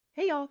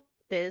Hey y'all,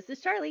 this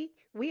is Charlie.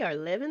 We are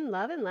living,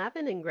 loving,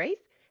 laughing, and grace,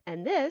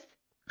 and this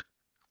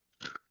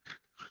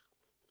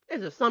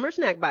is a summer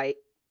snack bite.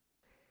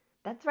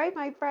 That's right,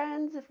 my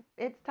friends.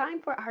 It's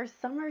time for our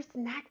summer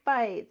snack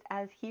bites.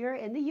 As here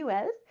in the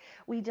US,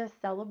 we just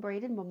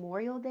celebrated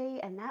Memorial Day,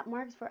 and that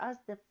marks for us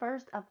the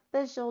first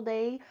official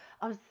day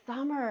of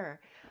summer.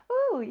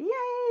 Ooh,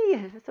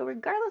 yay! So,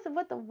 regardless of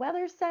what the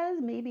weather says,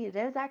 maybe it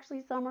is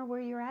actually summer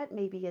where you're at,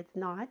 maybe it's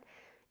not.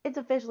 It's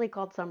officially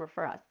called summer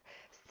for us.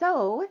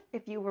 So,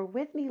 if you were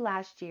with me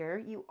last year,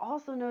 you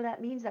also know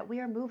that means that we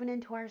are moving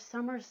into our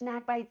summer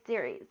snack bite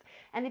series.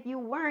 And if you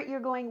weren't, you're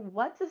going,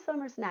 what's a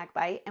summer snack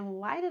bite? And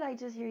why did I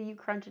just hear you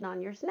crunching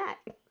on your snack?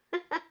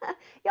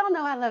 Y'all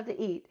know I love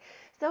to eat.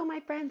 So, my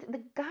friends,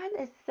 the God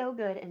is so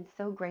good and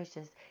so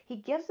gracious. He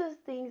gives us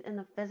things in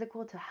the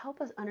physical to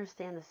help us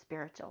understand the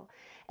spiritual.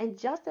 And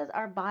just as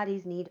our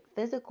bodies need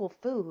physical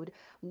food,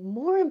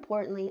 more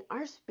importantly,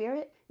 our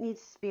spirit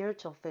needs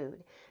spiritual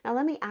food. Now,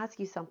 let me ask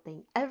you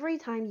something. Every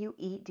time you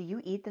eat, do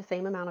you eat the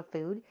same amount of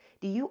food?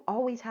 Do you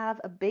always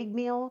have a big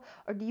meal,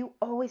 or do you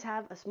always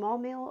have a small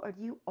meal, or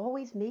do you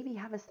always maybe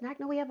have a snack?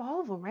 No, we have all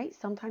of them, right?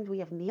 Sometimes we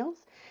have meals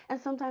and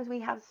sometimes we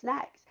have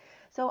snacks.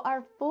 So,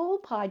 our full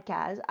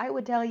podcast, I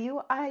would tell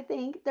you, I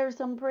think there's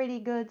some pretty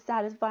good,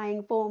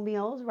 satisfying full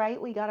meals,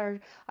 right? We got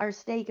our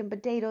steak and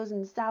potatoes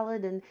and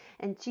salad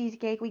and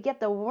cheesecake. We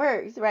get the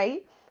works,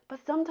 right?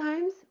 But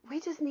sometimes we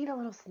just need a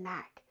little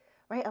snack,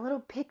 right? A little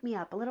pick me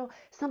up, a little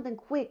something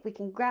quick we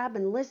can grab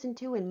and listen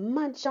to and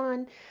munch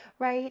on,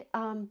 right?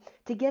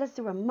 To get us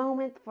through a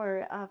moment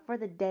for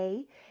the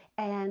day.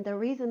 And the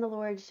reason the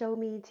Lord showed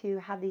me to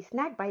have these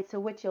snack bites,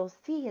 so what you'll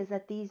see is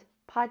that these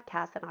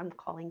podcasts that I'm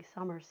calling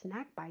summer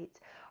snack bites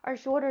are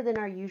shorter than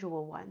our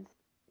usual ones.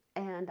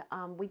 And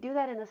we do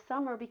that in the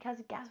summer because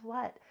guess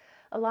what?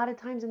 A lot of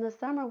times in the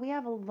summer we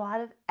have a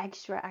lot of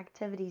extra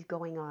activities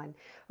going on,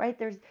 right?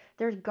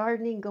 There's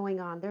gardening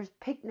going on, there's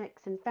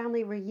picnics and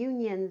family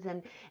reunions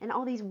and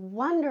all these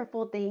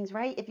wonderful things,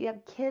 right? If you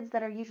have kids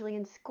that are usually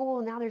in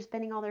school, now they're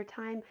spending all their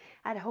time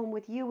at home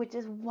with you, which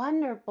is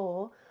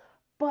wonderful.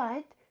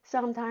 But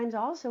sometimes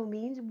also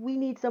means we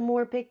need some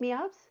more pick me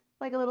ups,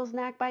 like a little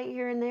snack bite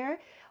here and there.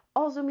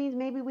 Also means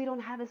maybe we don't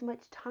have as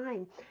much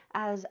time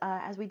as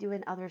we do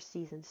in other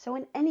seasons. So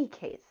in any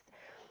case,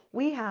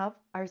 we have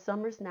our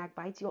summer snack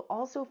bites. You'll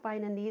also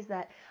find in these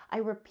that I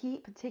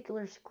repeat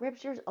particular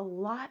scriptures a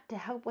lot to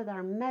help with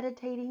our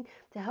meditating,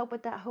 to help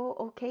with that whole,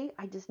 okay,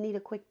 I just need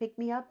a quick pick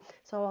me up.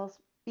 So I'll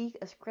speak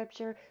a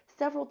scripture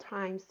several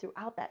times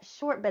throughout that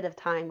short bit of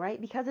time, right?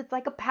 Because it's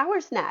like a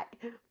power snack.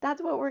 That's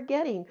what we're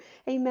getting.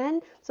 Amen.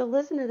 So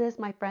listen to this,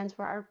 my friends,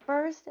 for our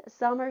first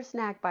summer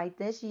snack bite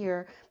this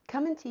year,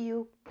 coming to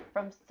you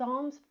from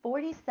Psalms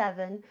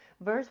 47,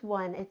 verse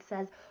 1. It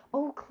says,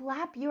 "Oh,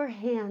 clap your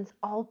hands,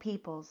 all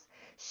peoples.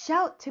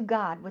 Shout to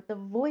God with the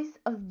voice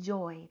of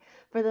joy,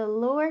 for the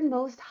Lord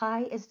Most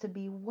High is to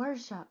be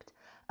worshipped,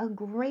 a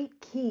great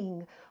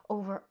King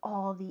over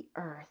all the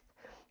earth."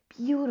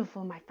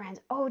 Beautiful, my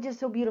friends. Oh, just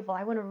so beautiful.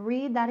 I want to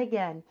read that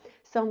again.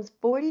 Psalms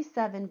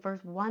 47,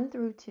 verse 1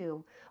 through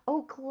 2.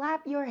 Oh,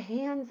 clap your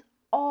hands,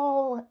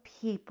 all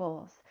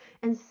peoples.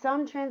 And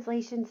some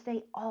translations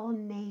say all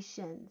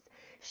nations.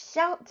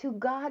 Shout to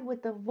God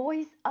with the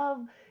voice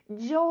of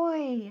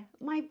joy.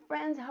 My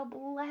friends, how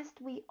blessed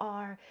we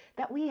are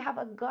that we have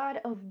a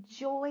God of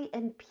joy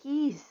and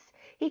peace.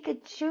 He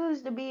could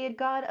choose to be a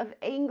God of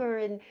anger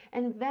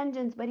and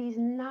vengeance, but he's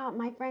not,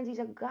 my friends. He's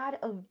a God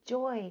of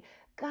joy.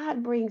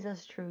 God brings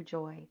us true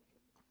joy.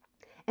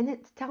 And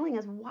it's telling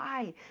us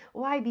why.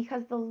 Why?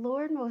 Because the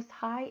Lord Most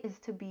High is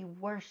to be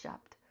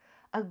worshiped,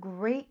 a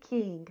great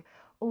King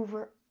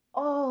over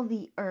all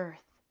the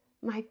earth.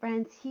 My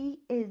friends, He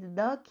is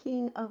the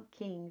King of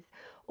Kings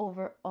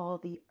over all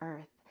the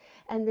earth.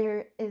 And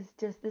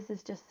this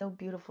is just so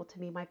beautiful to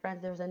me, my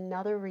friends. There's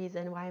another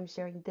reason why I'm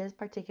sharing this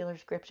particular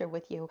scripture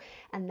with you,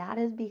 and that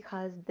is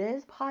because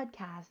this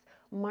podcast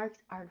marks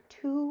our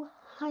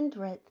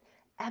 200th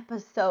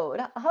episode.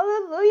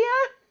 Hallelujah!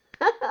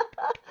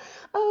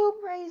 Oh,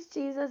 praise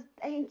Jesus.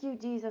 Thank you,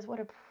 Jesus. What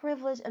a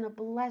privilege and a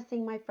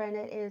blessing, my friend,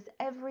 it is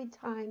every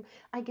time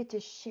I get to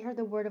share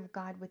the word of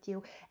God with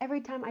you.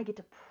 Every time I get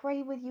to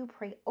pray with you,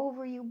 pray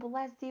over you,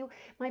 bless you.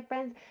 My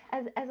friends,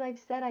 as I've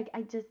said,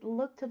 I just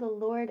look to the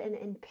Lord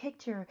and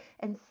picture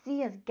and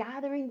see us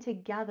gathering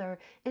together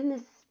in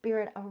the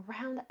Spirit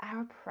around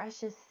our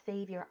precious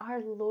Savior,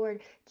 our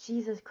Lord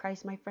Jesus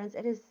Christ, my friends.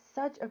 It is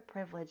such a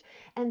privilege.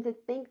 And to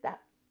think that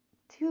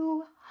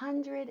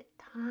 200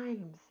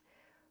 times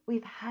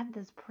we've had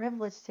this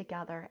privilege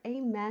together.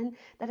 Amen.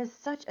 That is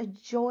such a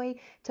joy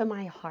to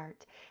my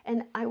heart.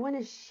 And I want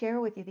to share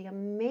with you the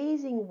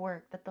amazing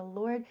work that the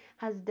Lord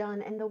has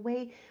done and the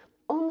way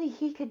only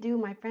He could do,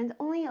 my friends.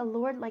 Only a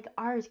Lord like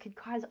ours could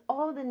cause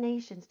all the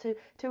nations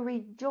to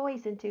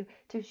rejoice and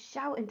to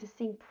shout and to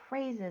sing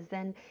praises.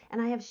 And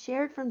I have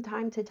shared from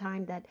time to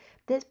time that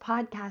this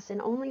podcast, in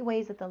only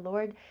ways that the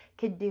Lord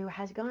could do,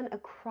 has gone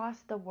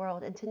across the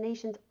world and to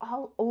nations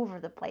all over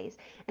the place.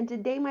 And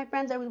today, my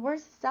friends, we're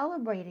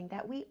celebrating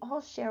that we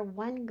all share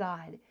one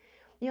God,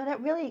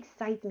 That really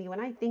excites me when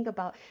I think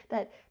about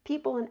that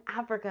people in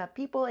Africa,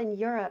 people in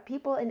Europe,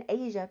 people in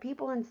Asia,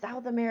 people in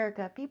South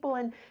America, people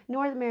in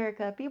North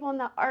America, people in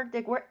the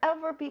Arctic,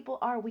 wherever people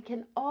are, we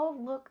can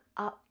all look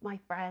up, my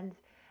friends,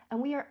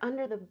 and we are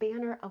under the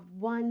banner of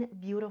one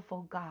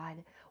beautiful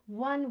God,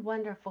 one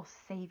wonderful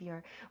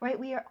Savior, right?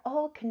 We are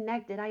all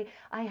connected. I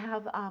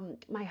have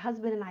my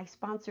husband and I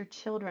sponsor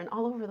children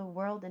all over the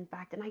world, in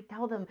fact, and I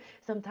tell them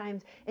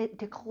sometimes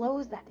to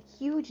close that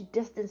huge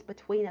distance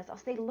between us. I'll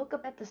say, look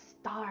up at the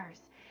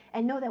stars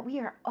and know that we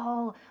are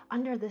all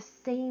under the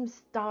same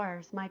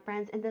stars, my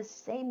friends, in the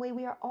same way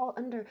we are all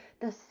under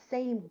the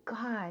same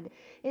God.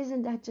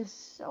 Isn't that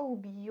just so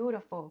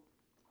beautiful?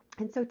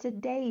 And so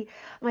today,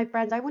 my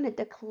friends, I want to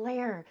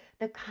declare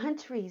the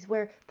countries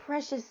where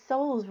precious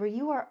souls, where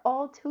you are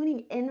all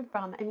tuning in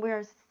from, and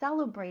we're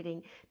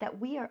celebrating that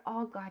we are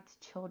all God's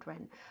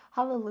children.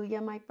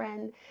 Hallelujah, my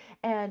friend.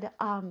 And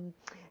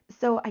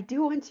so I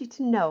do want you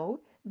to know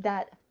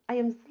that I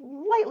am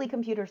slightly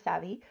computer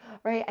savvy,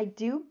 right? I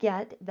do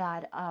get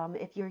that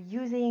if you're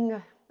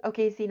using,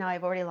 okay, see, now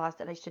I've already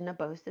lost it. I shouldn't have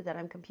boasted that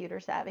I'm computer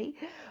savvy,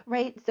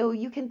 right? So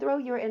you can throw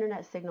your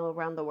internet signal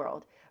around the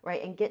world,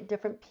 right, and get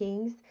different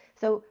pings.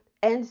 So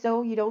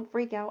you don't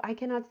freak out. I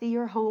cannot see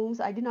your homes.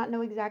 I do not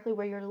know exactly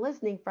where you're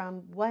listening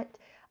from. What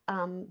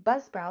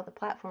Buzzsprout, the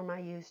platform I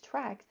use,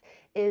 tracks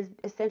is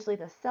essentially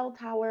the cell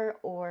tower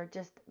or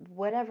just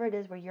whatever it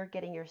is where you're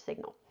getting your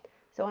signal.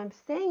 So I'm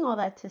saying all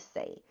that to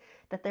say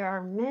that there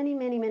are many,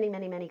 many, many,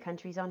 many, many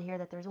countries on here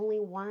that there's only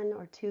one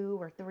or two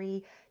or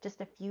three, just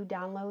a few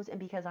downloads. And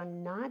because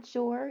I'm not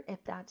sure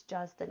if that's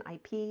just an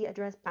IP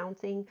address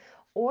bouncing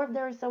or if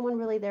there is someone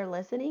really there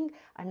listening,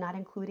 I'm not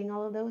including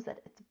all of those. That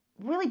it's a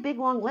really big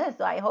long list.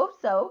 So I hope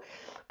so.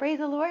 Praise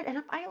the Lord. And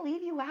if I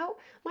leave you out,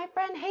 my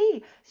friend,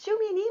 hey, shoot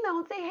me an email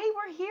and say, hey,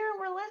 we're here and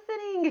we're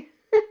listening.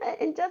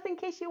 And just in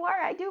case you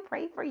are, I do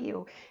pray for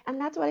you. And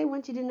that's what I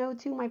want you to know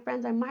too, my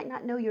friends. I might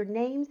not know your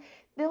names.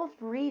 Feel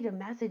free to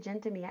message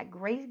into me at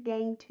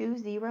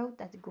GraceGang20.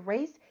 That's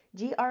Grace,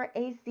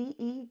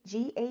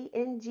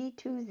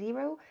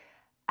 GraceGang20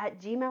 at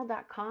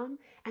gmail.com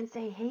and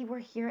say, hey, we're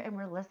here and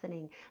we're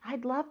listening.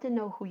 I'd love to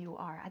know who you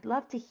are. I'd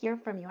love to hear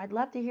from you. I'd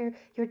love to hear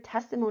your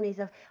testimonies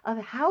of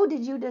how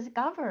did you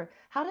discover?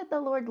 How did the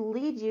Lord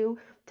lead you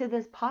to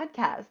this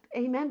podcast?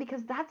 Amen.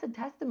 Because that's a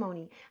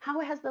testimony.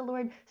 How has the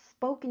Lord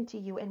spoken to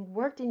you and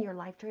worked in your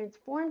life,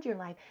 transformed your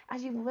life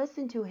as you've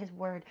listened to his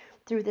word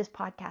through this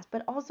podcast?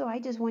 But also, I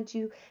just want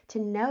you to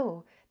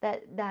know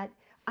that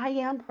I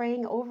am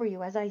praying over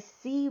you as I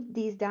see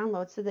these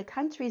downloads. So the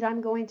countries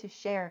I'm going to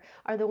share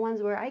are the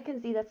ones where I can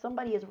see that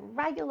somebody is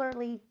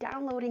regularly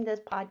downloading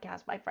this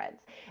podcast, my friends.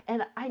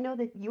 And I know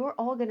that you're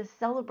all going to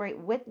celebrate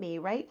with me,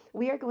 right?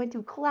 We are going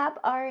to clap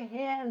our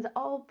hands,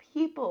 all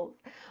peoples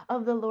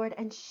of the Lord,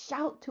 and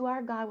shout to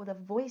our God with a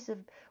voice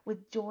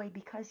with joy,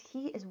 because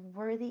he is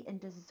worthy and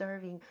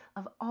deserving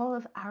of all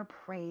of our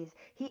praise.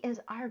 He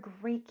is our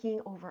great King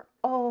over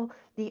all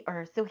the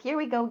earth. So here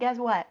we go. Guess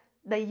what?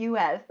 The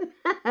U.S.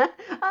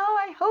 Oh,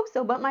 I hope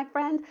so. But my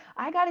friends,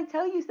 I got to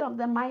tell you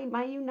something.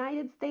 My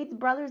United States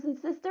brothers and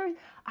sisters,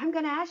 I'm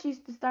going to ask you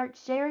to start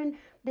sharing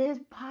this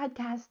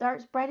podcast,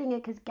 start spreading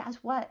it, because guess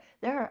what?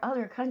 There are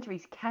other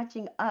countries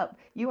catching up.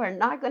 You are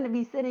not going to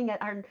be sitting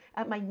at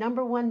my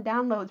number one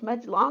downloads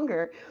much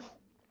longer.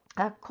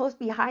 Close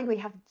behind, we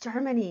have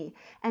Germany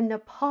and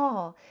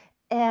Nepal.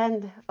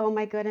 And oh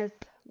my goodness,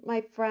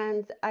 my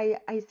friends, I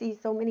see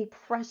so many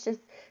precious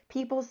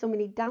people, so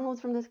many downloads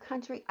from this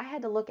country. I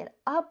had to look it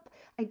up.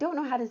 I don't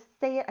know how to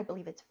say it. I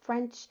believe it's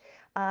French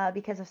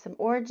because of some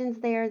origins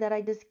there that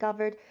I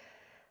discovered.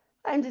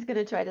 I'm just going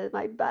to try to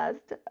my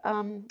best.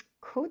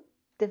 Côte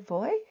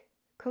d'Ivoire?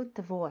 Côte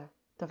d'Ivoire.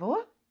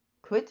 D'Ivoire?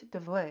 Côte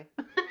d'Ivoire.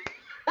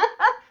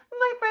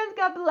 My friends,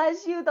 God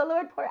bless you. The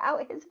Lord pour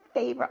out his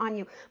favor on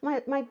you.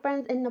 My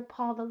friends in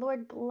Nepal, the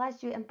Lord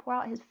bless you and pour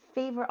out his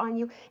favor on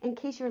you. In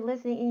case you're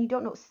listening and you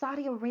don't know,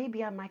 Saudi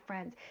Arabia, my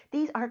friends,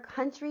 these are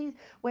countries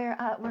where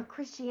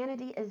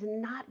Christianity is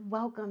not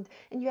welcomed.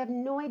 And you have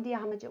no idea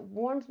how much it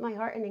warms my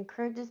heart and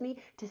encourages me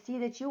to see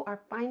that you are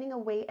finding a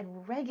way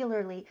and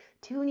regularly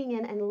tuning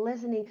in and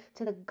listening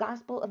to the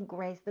gospel of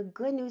grace, the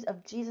good news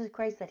of Jesus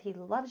Christ, that he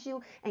loves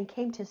you and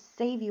came to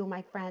save you,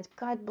 my friends.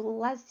 God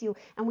bless you.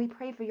 And we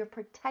pray for your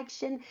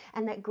protection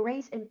and that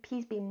grace and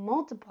peace be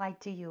multiplied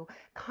to you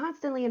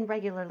constantly and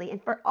regularly.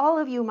 And for all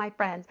of you, my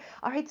friends,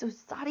 all right, so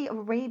Saudi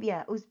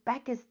Arabia,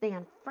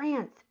 Uzbekistan,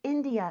 France,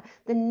 India,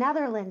 the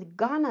Netherlands,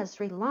 Ghana,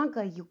 Sri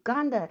Lanka,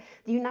 Uganda,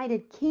 the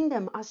United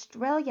Kingdom,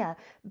 Australia,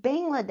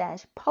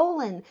 Bangladesh,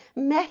 Poland,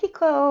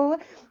 Mexico,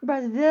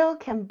 Brazil,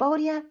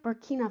 Cambodia,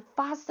 Burkina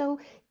Faso,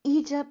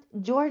 Egypt,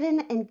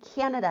 Jordan, and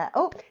Canada.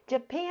 Oh,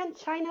 Japan,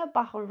 China,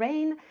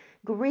 Bahrain,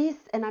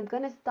 Greece, and I'm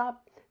going to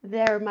stop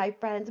there, my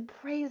friends.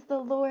 Praise the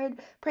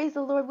Lord. Praise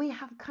the Lord. We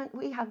have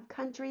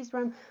countries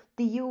from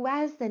the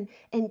U.S. and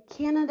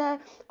Canada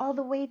all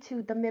the way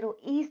to the Middle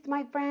East,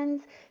 my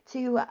friends,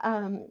 to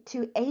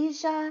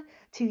Asia,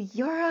 to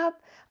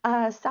Europe,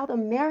 South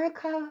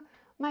America,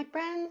 my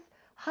friends.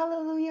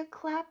 Hallelujah.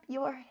 Clap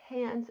your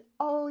hands,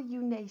 all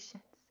you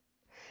nations.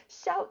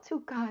 Shout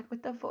to God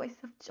with the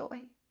voice of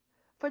joy.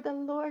 For the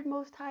Lord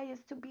Most High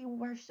is to be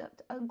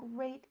worshiped, a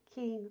great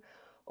King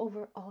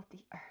over all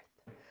the earth.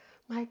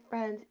 My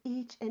friends,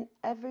 each and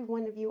every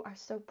one of you are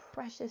so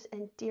precious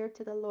and dear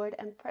to the Lord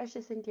and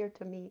precious and dear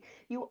to me.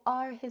 You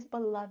are his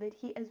beloved.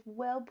 He is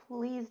well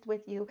pleased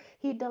with you.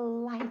 He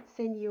delights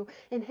in you,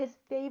 and his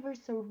favor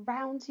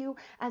surrounds you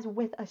as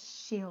with a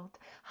shield.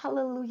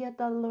 Hallelujah.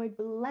 The Lord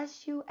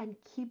bless you and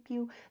keep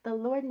you. The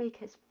Lord make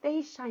his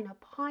face shine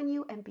upon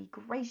you and be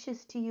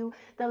gracious to you.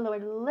 The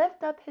Lord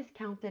lift up his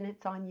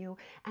countenance on you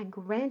and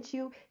grant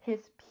you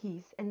his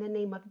peace. In the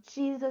name of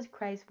Jesus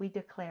Christ, we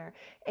declare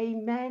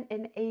amen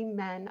and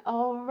amen.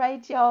 All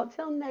right, y'all.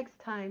 Till next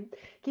time,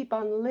 keep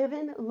on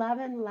living,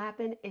 loving,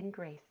 lapping in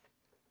grace.